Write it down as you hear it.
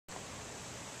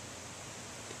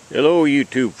Hello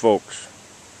YouTube folks.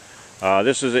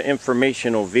 This is an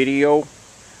informational video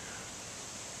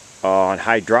on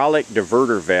hydraulic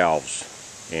diverter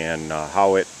valves and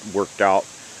how it worked out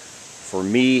for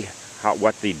me,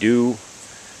 what they do,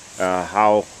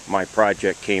 how my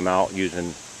project came out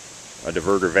using a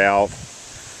diverter valve,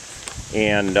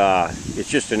 and it's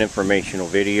just an informational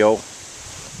video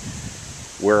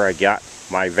where I got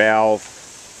my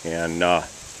valve and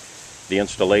the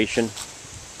installation.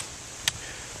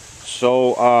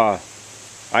 So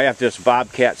I have this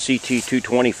Bobcat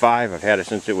CT225. I've had it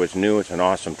since it was new. It's an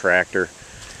awesome tractor.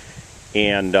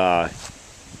 And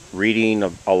reading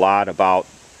a lot about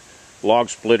log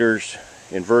splitters,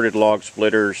 inverted log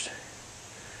splitters,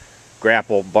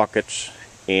 grapple buckets,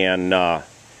 and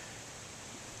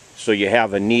so you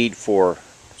have a need for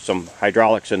some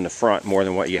hydraulics in the front more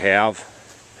than what you have.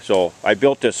 So I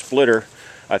built this splitter.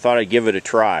 I thought I'd give it a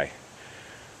try.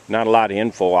 Not a lot of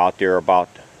info out there about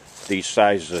these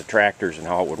sizes of tractors and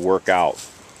how it would work out.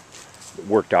 It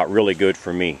worked out really good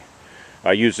for me.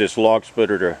 I use this log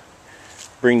splitter to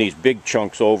bring these big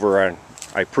chunks over, and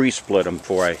I pre-split them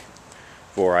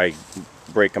before I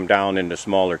break them down into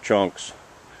smaller chunks.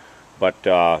 But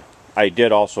I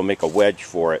did also make a wedge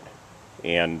for it,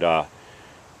 and to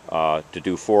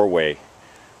do four-way.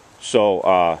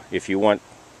 So if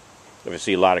I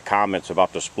see a lot of comments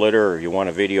about the splitter, or you want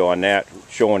a video on that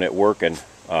showing it working,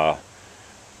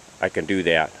 I can do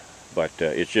that. But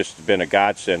it's just been a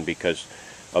godsend, because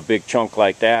a big chunk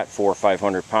like that, 400 or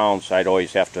 500 pounds, I'd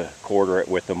always have to quarter it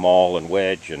with the maul and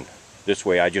wedge, and this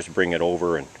way I just bring it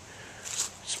over and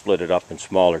split it up in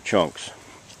smaller chunks.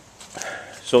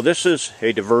 So this is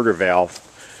a diverter valve,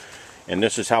 and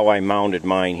this is how I mounted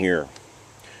mine here.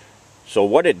 So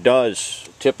what it does,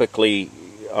 typically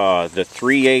the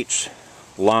 3/8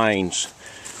 lines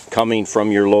coming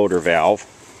from your loader valve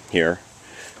here.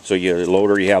 So your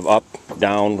loader, you have up,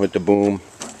 down with the boom,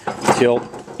 tilt,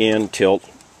 in, tilt,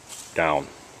 down.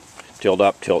 Tilt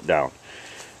up, tilt down.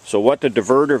 So what the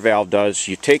diverter valve does,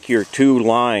 you take your two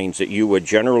lines that you would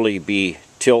generally be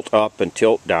tilt up and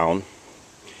tilt down.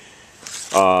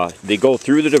 They go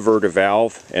through the diverter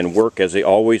valve and work as they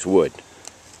always would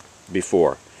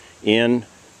before. In,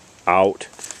 out,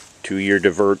 to your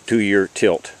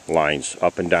tilt lines,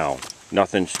 up and down.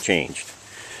 Nothing's changed.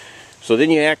 So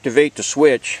then you activate the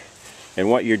switch, and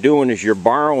what you're doing is you're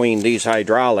borrowing these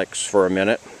hydraulics for a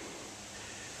minute,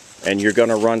 and you're going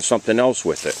to run something else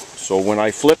with it. So when I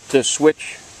flip this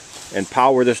switch and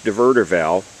power this diverter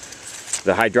valve,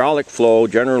 the hydraulic flow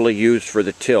generally used for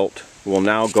the tilt will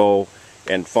now go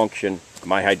and function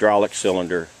my hydraulic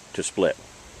cylinder to split.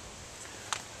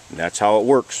 And that's how it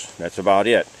works. That's about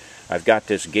it. I've got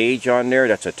this gauge on there.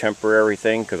 That's a temporary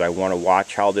thing because I want to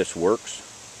watch how this works.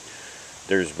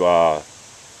 There's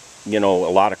you know,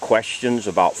 a lot of questions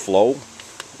about flow,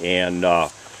 and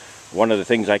one of the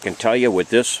things I can tell you with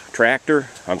this tractor,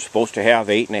 I'm supposed to have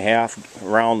 8.5,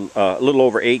 around a little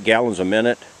over 8 gallons a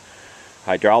minute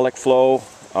hydraulic flow.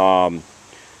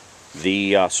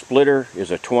 The splitter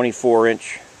is a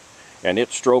 24-inch, and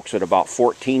it strokes at about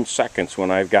 14 seconds when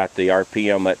I've got the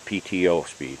RPM at PTO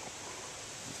speed.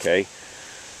 Okay,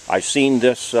 I've seen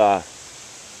this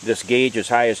this gauge as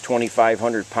high as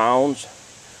 2,500 pounds.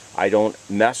 I don't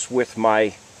mess with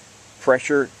my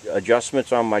pressure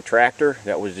adjustments on my tractor.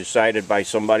 That was decided by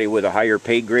somebody with a higher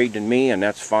pay grade than me, and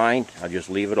that's fine. I'll just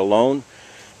leave it alone,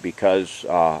 because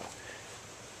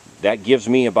that gives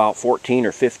me about 14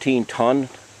 or 15 ton.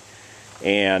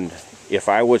 And if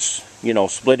I was, you know,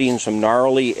 splitting some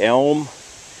gnarly elm,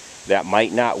 that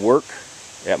might not work.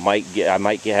 I might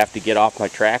have to get off my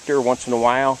tractor once in a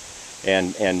while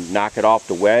and knock it off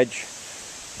the wedge.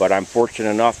 But I'm fortunate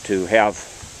enough to have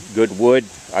good wood.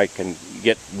 I can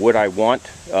get wood I want,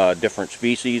 different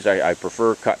species. I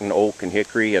prefer cutting oak and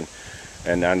hickory, and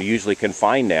I usually can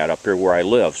find that up here where I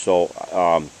live. So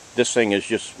this thing has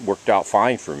just worked out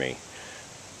fine for me.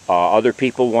 Other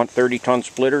people want 30-ton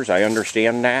splitters. I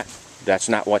understand that. That's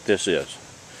not what this is.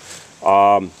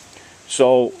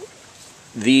 So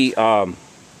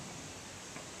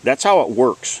that's how it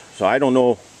works. So I don't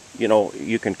know, you know,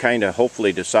 you can kind of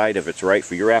hopefully decide if it's right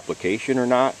for your application or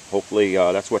not. Hopefully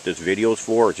that's what this video is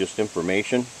for, just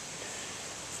information.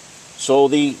 So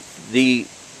the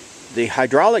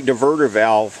hydraulic diverter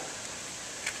valve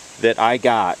that I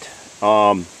got,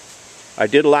 I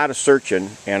did a lot of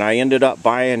searching, and I ended up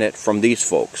buying it from these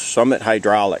folks, Summit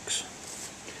Hydraulics.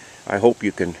 I hope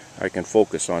I can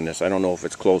focus on this. I don't know if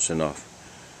it's close enough.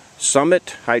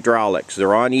 Summit Hydraulics.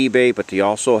 They're on eBay, but they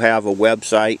also have a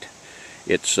website.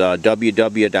 It's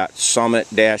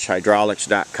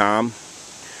www.summit-hydraulics.com.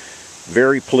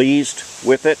 Very pleased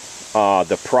with it.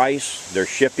 The price, their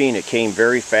shipping, it came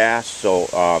very fast. So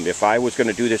if I was going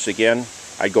to do this again,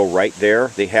 I'd go right there.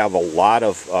 They have a lot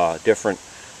of different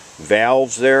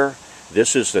valves there.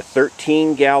 This is the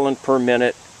 13 gallon per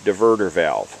minute diverter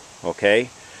valve. Okay.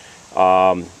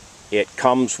 It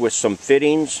comes with some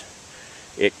fittings.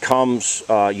 It comes,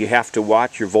 you have to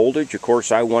watch your voltage. Of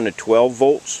course, I wanted 12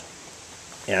 volts.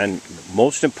 And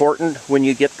most important, when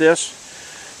you get this,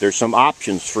 there's some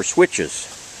options for switches.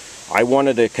 I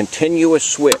wanted a continuous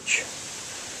switch.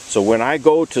 So when I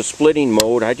go to splitting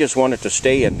mode, I just want it to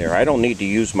stay in there. I don't need to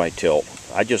use my tilt.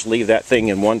 I just leave that thing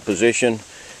in one position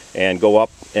and go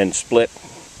up and split,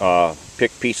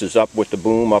 pick pieces up with the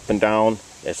boom up and down.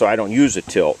 And so I don't use a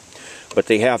tilt. But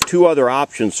they have two other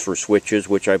options for switches,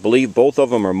 which I believe both of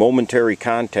them are momentary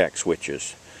contact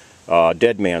switches.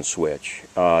 Dead man switch.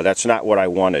 That's not what I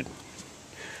wanted.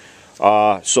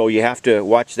 So you have to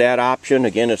watch that option.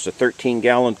 Again, it's a 13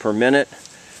 gallon per minute.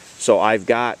 So I've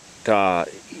got,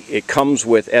 it comes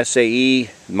with SAE.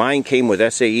 Mine came with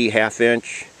SAE 1/2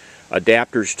 inch,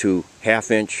 adapters to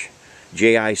 1/2 inch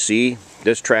JIC.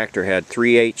 This tractor had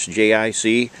 3/8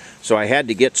 JIC. So I had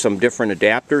to get some different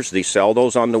adapters. They sell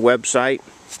those on the website.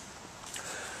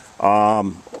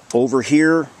 Over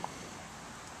here,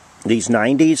 these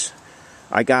 90s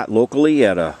I got locally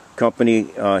at a company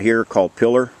here called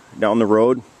Pillar down the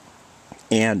road.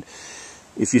 And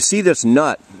if you see this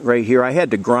nut right here, I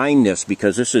had to grind this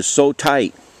because this is so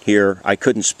tight here I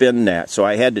couldn't spin that. So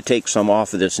I had to take some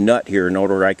off of this nut here in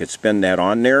order I could spin that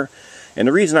on there. And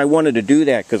the reason I wanted to do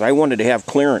that, because I wanted to have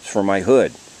clearance for my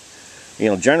hood. You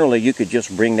know, generally you could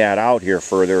just bring that out here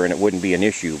further and it wouldn't be an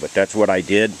issue, but that's what I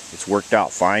did. It's worked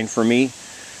out fine for me.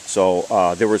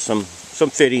 So there was some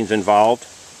fittings involved.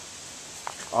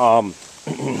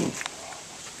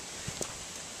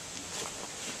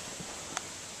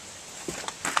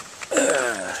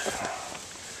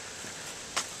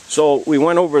 So we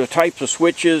went over the types of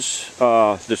switches,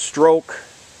 the stroke,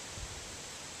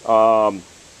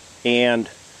 and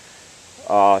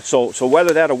so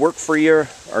whether that'll work for you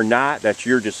or not, that's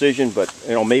your decision. But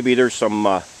you know, maybe there's some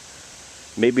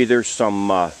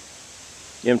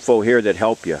info here that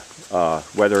help you.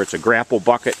 Whether it's a grapple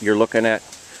bucket you're looking at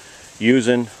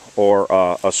using, or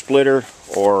a splitter,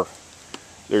 or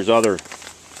there's other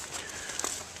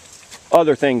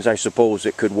things I suppose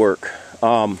that could work.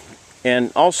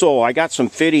 And also I got some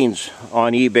fittings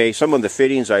on eBay. Some of the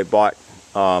fittings I bought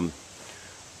from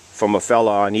a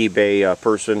fella on eBay,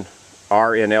 person,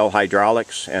 R&L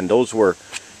Hydraulics, and those were,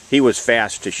 he was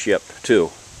fast to ship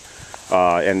too.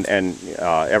 And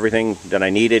everything that I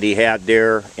needed he had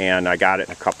there, and I got it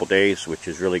in a couple days, which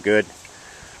is really good.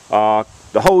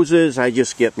 The hoses I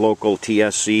just get local,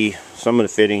 TSC. Some of the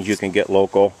fittings you can get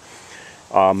local.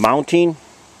 Mounting,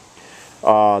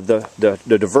 the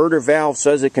diverter valve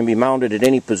says it can be mounted at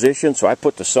any position, so I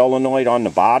put the solenoid on the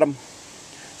bottom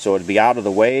so it'd be out of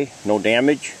the way, no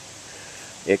damage.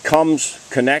 It comes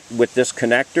with this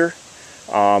connector.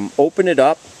 Open it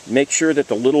up, make sure that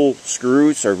the little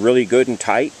screws are really good and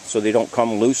tight so they don't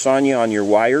come loose on you on your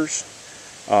wires,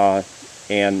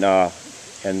 and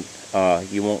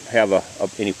you won't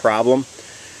have any problem.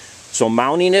 So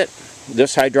mounting it,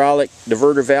 this hydraulic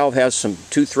diverter valve has some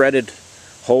 2-threaded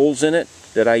holes in it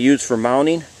that I use for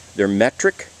mounting. They're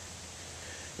metric,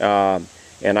 and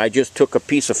I just took a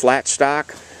piece of flat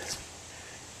stock,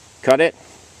 cut it,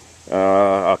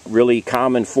 a really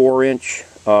common 4-inch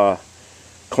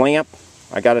clamp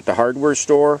I got at the hardware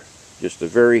store, just a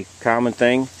very common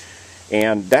thing,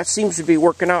 and that seems to be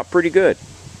working out pretty good.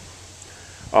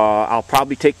 I'll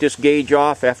probably take this gauge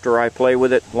off after I play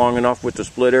with it long enough with the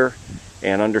splitter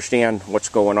and understand what's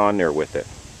going on there with it.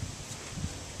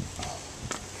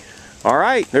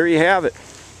 Alright, there you have it.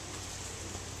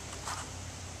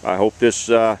 I hope this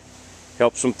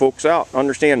helps some folks out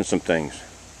understanding some things.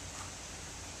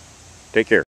 Take care.